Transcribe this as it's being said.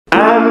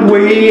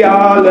we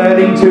are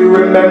learning to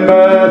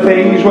remember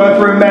things worth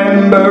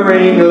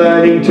remembering,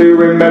 learning to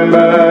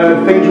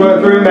remember things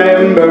worth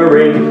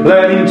remembering,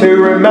 learning to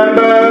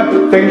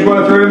remember things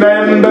worth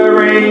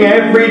remembering,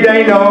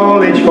 everyday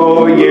knowledge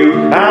for you.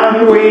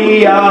 And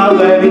we are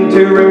learning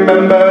to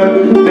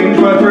remember things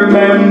worth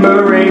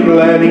remembering,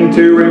 learning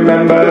to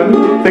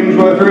remember things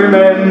worth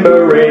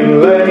remembering,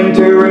 learning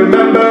to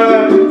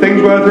remember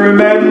things worth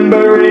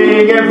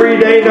remembering,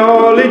 everyday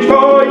knowledge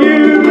for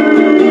you.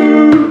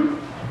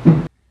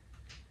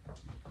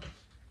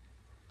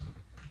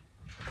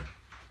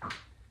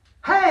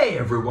 Hey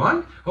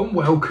everyone, and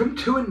welcome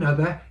to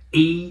another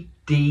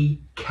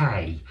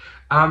EDK.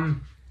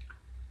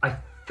 I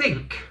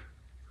think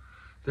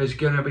there's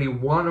going to be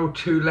one or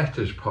two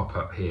letters pop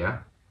up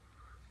here.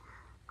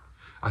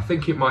 I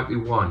think it might be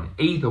one.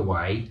 Either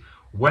way,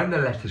 when the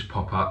letters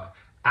pop up,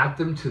 add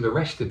them to the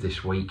rest of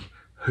this week.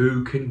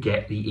 Who can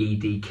get the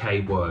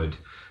EDK word?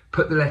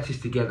 Put the letters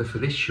together for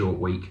this short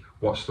week.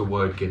 What's the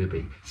word going to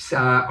be?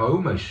 I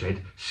almost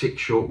said 6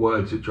 short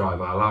words that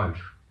drive our lives.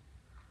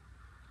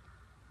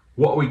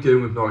 What are we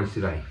doing with knowledge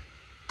today?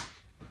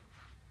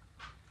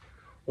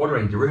 What do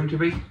I need the room to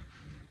be?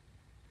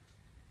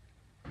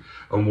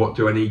 And what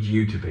do I need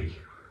you to be?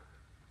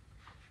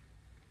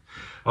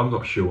 I'm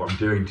not sure what I'm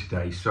doing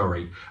today,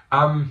 sorry.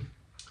 I'm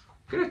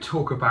going to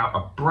talk about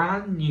a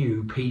brand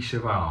new piece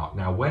of art.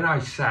 Now, when I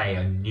say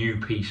a new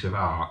piece of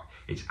art,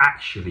 it's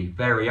actually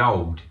very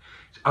old.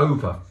 It's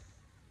over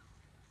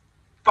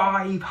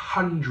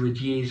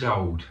 500 years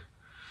old.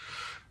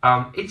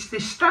 It's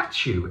this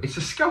statue, it's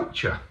a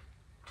sculpture.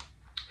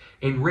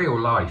 In real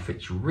life,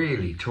 it's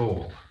really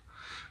tall.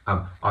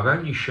 I've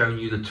only shown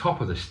you the top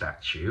of the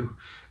statue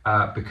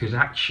because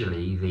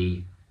actually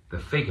the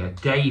figure,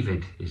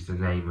 David is the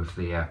name of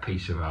the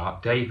piece of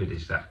art. David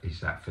is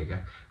that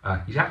figure.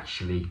 He's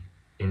actually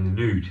in the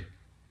nude.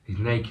 He's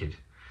naked.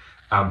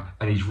 And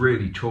he's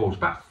really tall. It's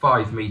about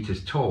 5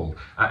 meters tall.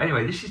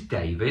 Anyway, this is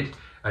David,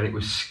 and it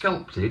was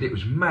sculpted, it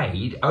was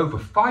made over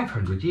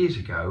 500 years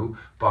ago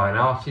by an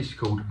artist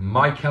called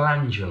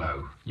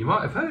Michelangelo. You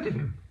might have heard of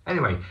him.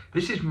 Anyway,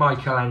 this is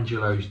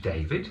Michelangelo's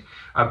David.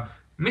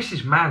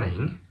 Mrs.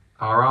 Manning,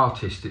 our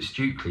artist at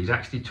Stukely, is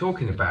actually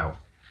talking about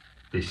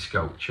this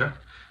sculpture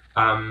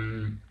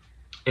in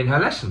her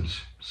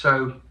lessons.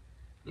 So,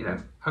 you know,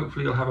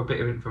 hopefully you'll have a bit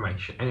of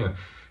information. Anyway,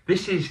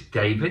 this is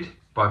David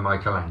by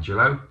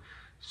Michelangelo.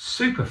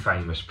 Super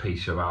famous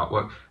piece of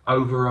artwork.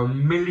 Over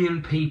 1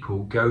 million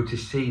people go to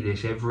see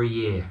this every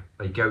year.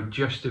 They go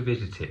just to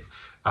visit it.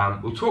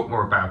 We'll talk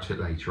more about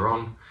it later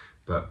on.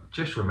 But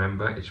just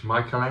remember, it's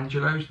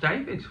Michelangelo's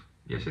David.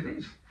 Yes, it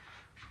is.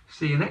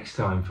 See you next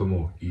time for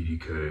more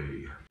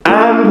EDK.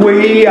 And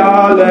we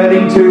are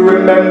learning to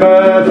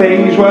remember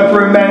things worth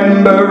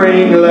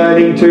remembering,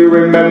 learning to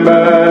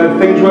remember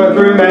things worth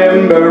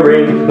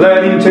remembering,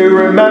 learning to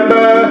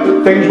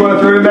remember things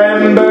worth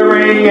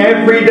remembering,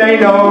 everyday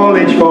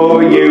knowledge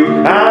for you.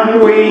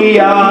 And we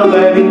are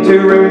learning to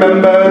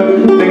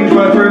remember things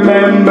worth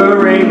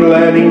remembering,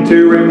 learning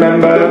to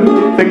remember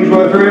things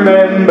worth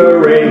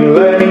remembering,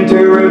 learning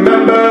to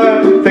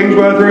remember things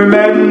worth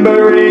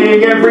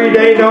remembering,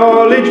 everyday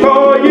knowledge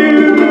for you.